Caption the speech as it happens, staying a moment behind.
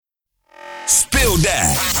Spill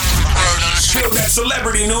that. Spill that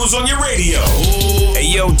celebrity news on your radio. Hey,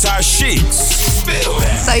 yo, Tashiks. Spill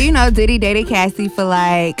that. So, you know, Diddy dated Cassie for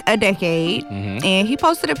like a decade. And he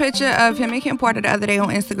posted a picture of him and Kim Porter the other day on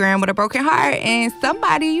Instagram with a broken heart. And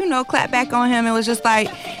somebody, you know, clapped back on him and was just like,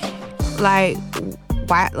 why,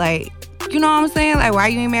 like, you know what I'm saying? Like, why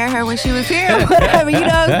you ain't marry her when she was here? Whatever, you know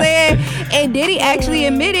what I'm saying? And Diddy actually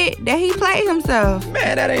admitted that he played himself.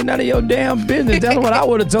 Man, that ain't none of your damn business. That's what I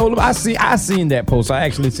would have told him. I seen that post. I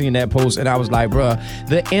actually seen that post, and I was like, bruh,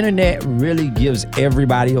 the internet really gives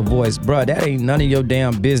everybody a voice. Bruh, that ain't none of your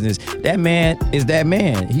damn business. That man is that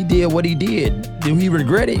man. He did what he did. Do he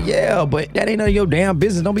regret it? Yeah, but that ain't none of your damn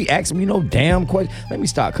business. Don't be asking me no damn question. Let me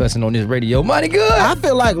start cussing on this radio. Money good. I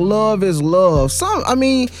feel like love is love.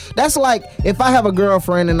 That's like if I have a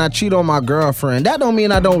girlfriend and I cheat on my girlfriend, that don't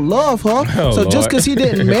mean I don't love her. So just because he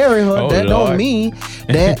didn't marry her, that don't mean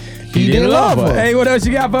that he didn't love her. Hey, what else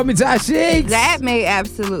you got for me, Tashiks? That made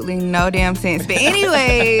absolutely no damn sense. But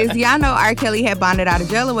anyways, y'all know R. Kelly had bonded out of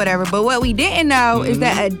jail or whatever. But what we didn't know is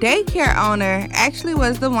that a daycare owner actually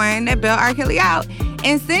was the one that bailed R. Kelly out.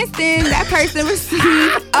 And since then, that person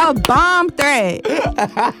received a bomb threat.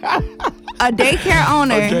 A daycare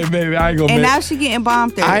owner. Okay, baby, I ain't gonna and now she getting bomb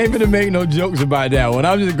threats. I ain't gonna make no jokes about that one.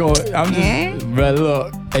 But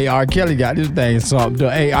look, hey, R. Kelly got this thing something.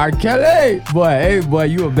 Hey, R. Kelly, boy,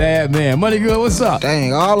 you a bad man. Money good, what's up?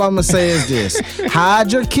 Dang, all I'm gonna say is this: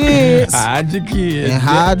 hide your kids, and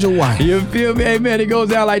hide your wife. You feel me? Hey, man, it goes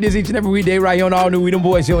down like this each and every weekday right here on All New We Them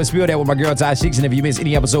Boys Show. And Spill That with my girl Tashiks. And if you miss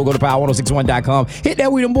any episode, go to power1061.com. Hit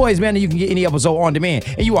that We Them Boys, man, and you can get any episode on demand.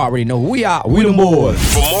 And you already know who we are. We Them Boys.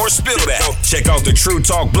 For more Spill That, check out the True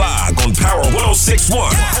Talk blog on Power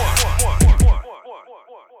 1061.